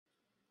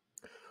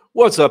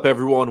What's up,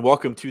 everyone?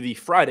 Welcome to the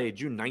Friday,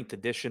 June 9th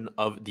edition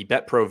of the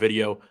Bet Pro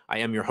video. I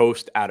am your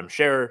host, Adam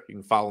Scherer. You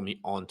can follow me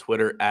on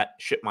Twitter at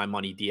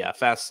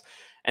ShipMyMoneyDFS.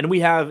 And we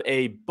have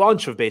a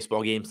bunch of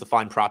baseball games to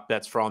find prop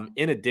bets from,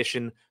 in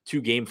addition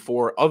to Game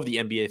 4 of the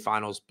NBA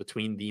Finals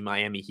between the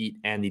Miami Heat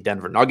and the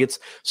Denver Nuggets.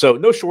 So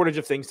no shortage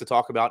of things to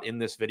talk about in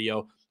this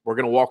video. We're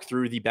going to walk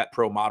through the Bet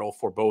Pro model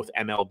for both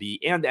MLB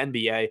and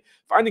NBA,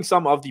 finding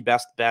some of the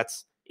best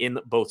bets in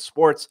both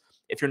sports.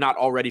 If you're not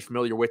already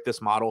familiar with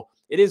this model,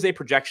 it is a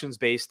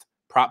projections-based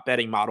prop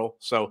betting model.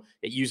 So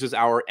it uses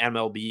our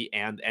MLB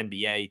and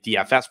NBA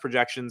DFS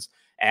projections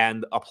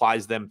and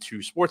applies them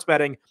to sports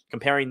betting,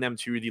 comparing them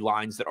to the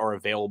lines that are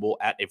available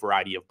at a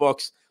variety of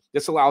books.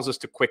 This allows us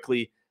to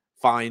quickly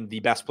find the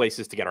best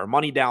places to get our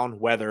money down,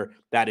 whether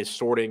that is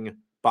sorting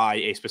by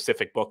a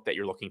specific book that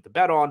you're looking to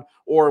bet on,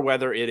 or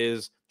whether it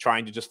is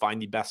trying to just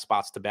find the best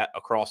spots to bet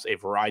across a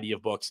variety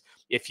of books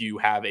if you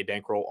have a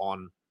bankroll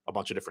on a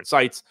bunch of different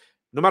sites.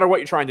 No matter what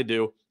you're trying to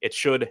do, it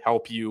should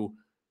help you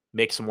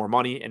make some more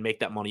money and make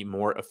that money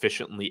more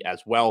efficiently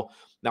as well.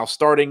 Now,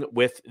 starting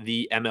with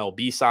the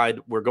MLB side,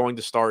 we're going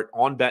to start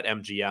on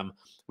BetMGM.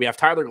 We have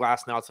Tyler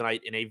Glasnow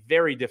tonight in a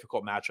very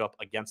difficult matchup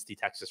against the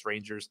Texas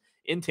Rangers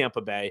in Tampa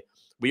Bay.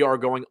 We are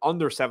going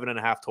under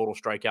 7.5 total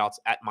strikeouts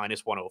at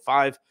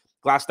 -105.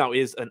 Glasnow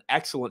is an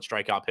excellent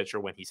strikeout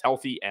pitcher when he's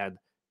healthy, and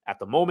at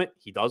the moment,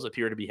 he does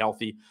appear to be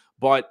healthy.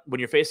 But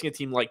when you're facing a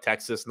team like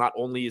Texas, not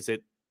only is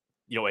it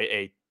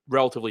a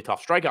relatively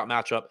tough strikeout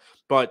matchup,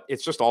 but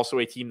it's just also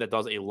a team that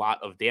does a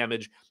lot of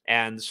damage.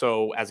 And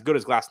so as good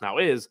as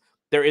Glasnow is,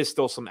 there is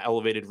still some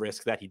elevated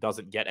risk that he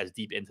doesn't get as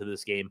deep into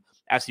this game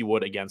as he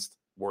would against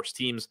worse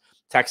teams.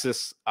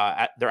 Texas,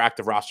 at their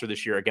active roster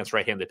this year against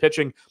right-handed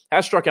pitching,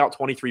 has struck out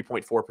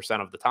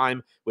 23.4% of the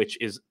time, which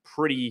is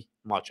pretty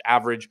much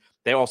average.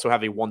 They also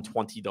have a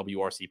 120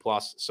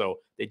 WRC+, so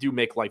they do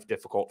make life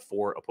difficult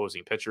for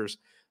opposing pitchers.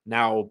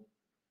 Now,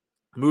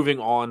 moving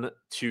on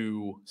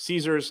to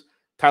Caesars,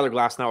 Tyler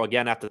Glasnow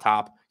again at the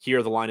top.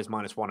 Here, the line is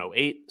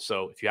 -108.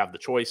 So if you have the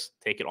choice,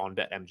 take it on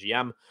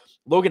BetMGM.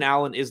 Logan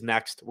Allen is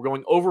next. We're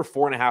going over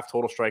 4.5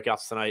 total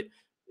strikeouts tonight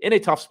in a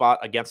tough spot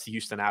against the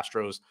Houston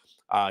Astros.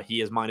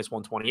 He is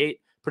 -128.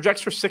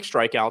 Projects for 6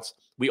 strikeouts.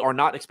 We are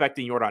not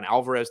expecting Yordan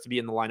Alvarez to be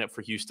in the lineup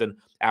for Houston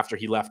after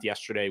he left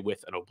yesterday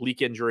with an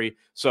oblique injury.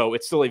 So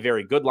it's still a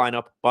very good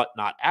lineup, but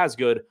not as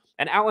good.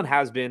 And Allen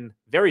has been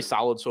very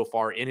solid so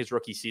far in his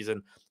rookie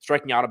season,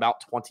 striking out about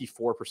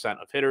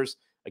 24% of hitters.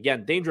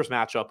 Again, dangerous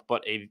matchup,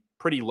 but a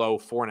pretty low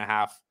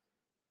 4.5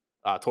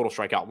 total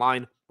strikeout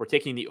line. We're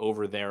taking the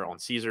over there on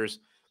Caesars.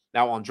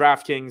 Now on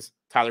DraftKings,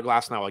 Tyler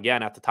Glasnow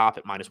again at the top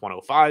at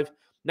 -105.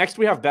 Next,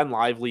 we have Ben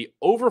Lively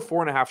over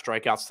 4.5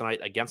 strikeouts tonight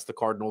against the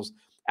Cardinals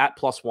at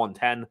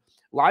 +110.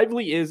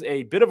 Lively is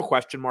a bit of a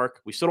question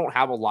mark. We still don't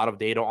have a lot of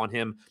data on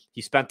him.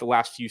 He spent the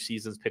last few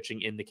seasons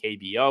pitching in the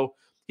KBO.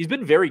 He's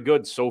been very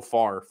good so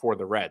far for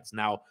the Reds.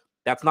 Now,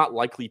 that's not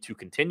likely to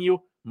continue.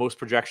 Most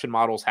projection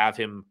models have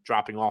him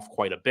dropping off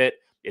quite a bit.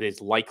 It is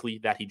likely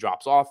that he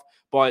drops off,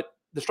 but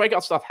the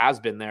strikeout stuff has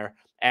been there,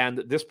 and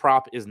this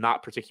prop is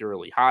not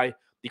particularly high.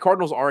 The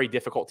Cardinals are a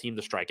difficult team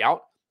to strike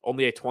out,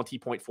 only a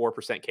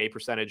 20.4% K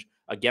percentage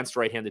against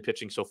right-handed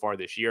pitching so far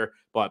this year,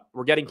 but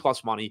we're getting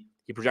plus money.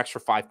 He projects for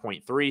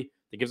 5.3.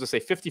 That gives us a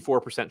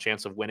 54%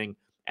 chance of winning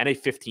and a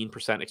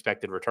 15%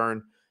 expected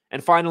return.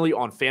 And finally,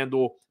 on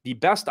FanDuel, the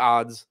best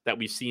odds that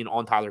we've seen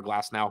on Tyler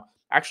Glasnow,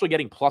 actually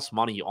getting plus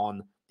money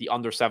on the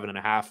under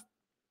 7.5,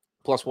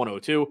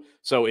 +102.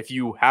 So if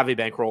you have a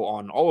bankroll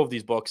on all of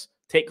these books,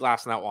 take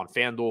Glasnow on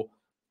FanDuel.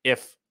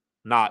 If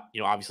not,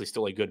 obviously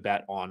still a good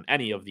bet on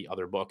any of the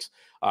other books.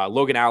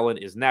 Logan Allen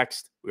is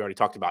next. We already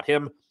talked about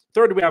him.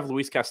 Third, we have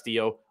Luis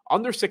Castillo,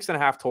 under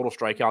 6.5 total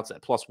strikeouts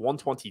at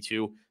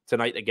 +122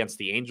 tonight against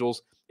the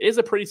Angels. It is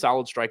a pretty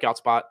solid strikeout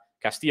spot.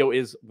 Castillo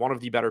is one of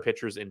the better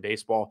pitchers in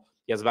baseball.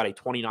 He has about a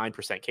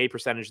 29% K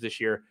percentage this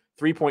year,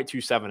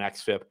 3.27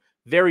 xFIP.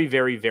 Very,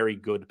 very, very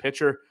good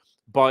pitcher,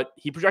 but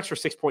he projects for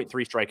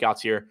 6.3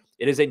 strikeouts here.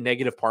 It is a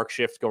negative park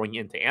shift going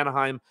into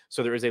Anaheim,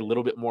 so there is a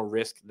little bit more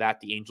risk that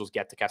the Angels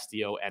get to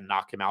Castillo and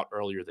knock him out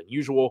earlier than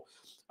usual.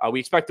 We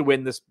expect to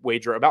win this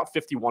wager about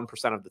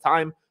 51% of the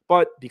time,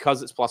 but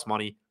because it's plus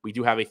money, we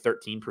do have a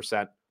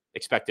 13%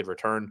 expected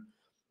return.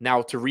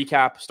 Now, to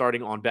recap,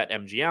 starting on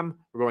BetMGM,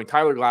 we're going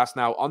Tyler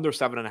Glasnow under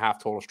 7.5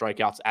 total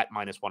strikeouts at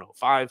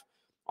 -105.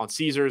 On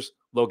Caesars,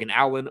 Logan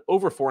Allen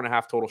over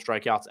 4.5 total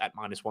strikeouts at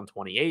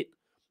 -128.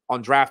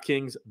 On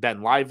DraftKings,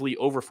 Ben Lively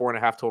over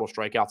 4.5 total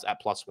strikeouts at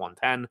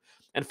 +110.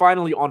 And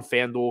finally, on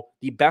FanDuel,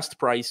 the best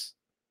price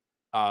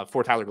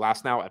for Tyler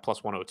Glasnow at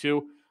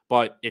 +102.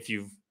 But if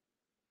you've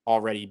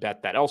already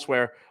bet that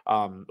elsewhere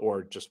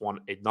or just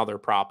want another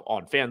prop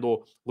on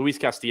FanDuel, Luis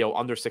Castillo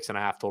under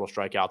 6.5 total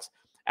strikeouts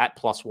at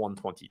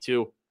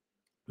 +122.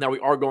 Now, we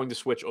are going to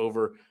switch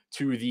over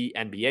to the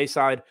NBA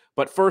side,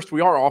 but first, we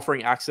are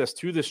offering access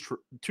to this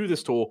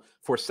tool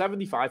for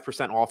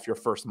 75% off your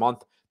first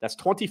month. That's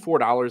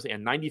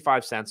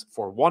 $24.95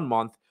 for 1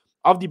 month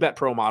of the Bet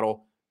Pro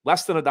model.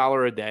 less than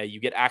 $1 a day. You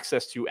get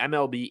access to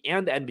MLB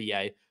and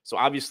NBA. So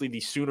obviously, the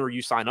sooner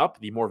you sign up,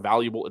 the more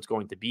valuable it's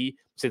going to be,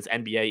 since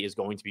NBA is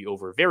going to be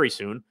over very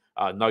soon.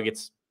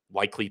 Nuggets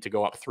likely to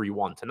go up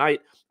 3-1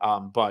 tonight.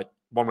 But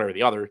one way or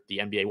the other, the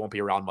NBA won't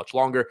be around much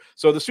longer.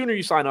 So the sooner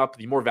you sign up,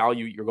 the more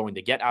value you're going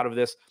to get out of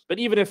this. But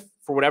even if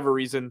for whatever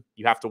reason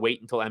you have to wait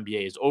until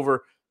NBA is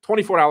over,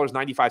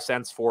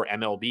 $24.95 for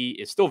MLB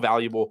is still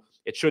valuable.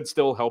 It should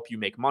still help you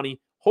make money,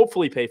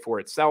 hopefully pay for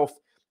itself.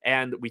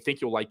 And we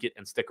think you'll like it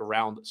and stick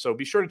around. So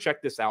be sure to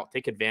check this out.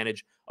 Take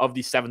advantage of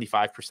the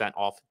 75%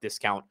 off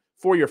discount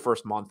for your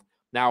first month.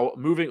 Now,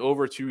 moving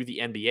over to the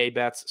NBA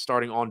bets,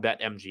 starting on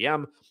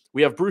BetMGM,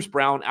 we have Bruce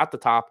Brown at the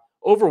top,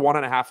 over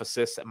 1.5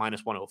 assists at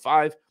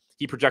 -105.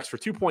 He projects for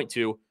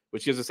 2.2,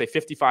 which gives us a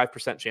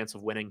 55% chance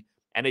of winning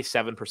and a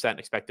 7%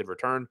 expected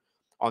return.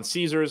 On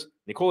Caesars,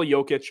 Nikola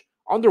Jokic,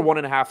 under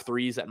 1.5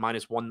 threes at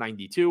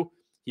 -192.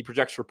 He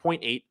projects for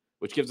 0.8,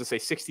 which gives us a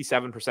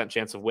 67%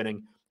 chance of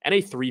winning and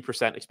a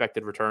 3%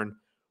 expected return.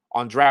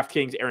 On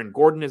DraftKings, Aaron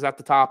Gordon is at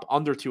the top,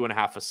 under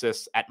 2.5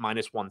 assists at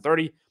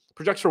 -130.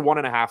 Projects for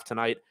 1.5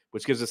 tonight,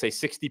 which gives us a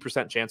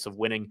 60% chance of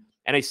winning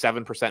and a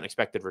 7%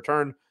 expected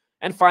return.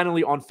 And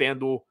finally, on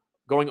FanDuel,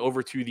 going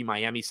over to the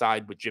Miami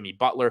side with Jimmy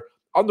Butler,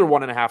 under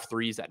 1.5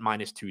 threes at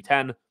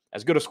 -210.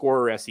 As good a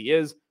scorer as he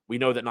is, we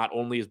know that not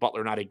only is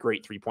Butler not a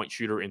great three-point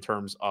shooter in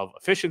terms of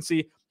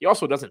efficiency, he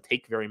also doesn't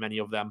take very many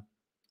of them.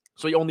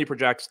 So he only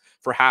projects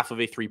for half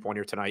of a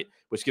three-pointer tonight,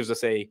 which gives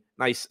us a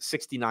nice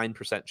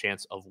 69%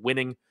 chance of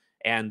winning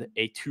and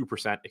a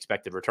 2%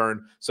 expected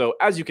return. So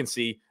as you can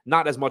see,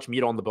 not as much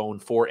meat on the bone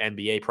for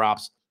NBA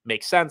props.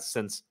 Makes sense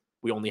since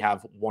we only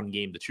have one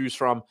game to choose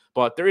from,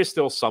 but there is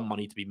still some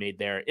money to be made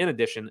there in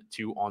addition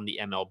to on the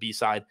MLB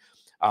side.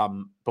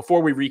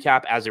 Before we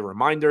recap, as a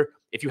reminder,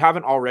 if you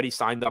haven't already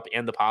signed up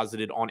and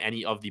deposited on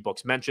any of the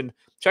books mentioned,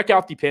 check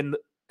out the pinned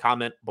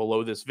comment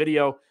below this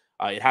video.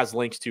 It has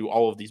links to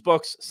all of these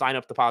books,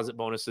 sign-up deposit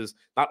bonuses.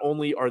 Not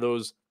only are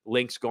those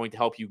links going to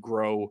help you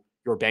grow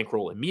your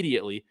bankroll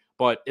immediately,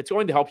 but it's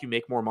going to help you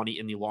make more money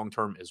in the long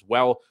term as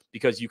well,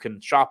 because you can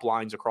shop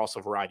lines across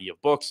a variety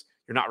of books.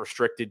 You're not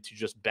restricted to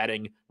just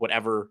betting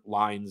whatever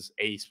lines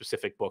a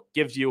specific book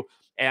gives you.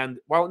 And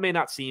while it may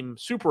not seem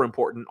super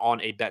important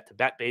on a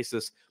bet-to-bet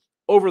basis,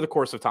 over the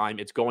course of time,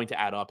 it's going to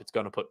add up. It's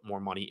going to put more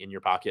money in your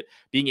pocket,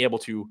 being able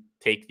to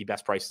take the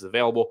best prices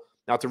available.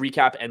 Now, to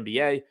recap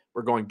NBA,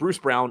 we're going Bruce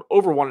Brown,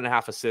 over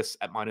 1.5 assists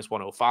at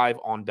 -105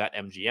 on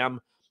BetMGM.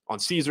 On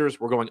Caesars,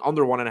 we're going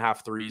under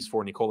 1.5 threes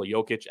for Nikola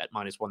Jokic at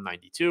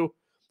 -192.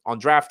 On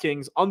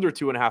DraftKings, under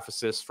 2.5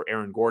 assists for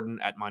Aaron Gordon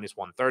at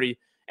 -130.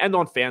 And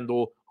on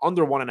FanDuel,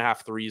 under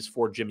 1.5 threes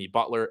for Jimmy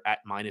Butler at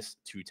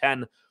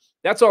 -210.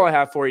 That's all I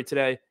have for you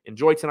today.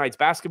 Enjoy tonight's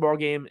basketball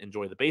game.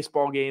 Enjoy the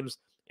baseball games.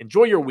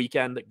 Enjoy your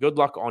weekend. Good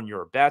luck on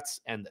your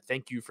bets. And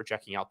thank you for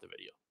checking out the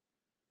video.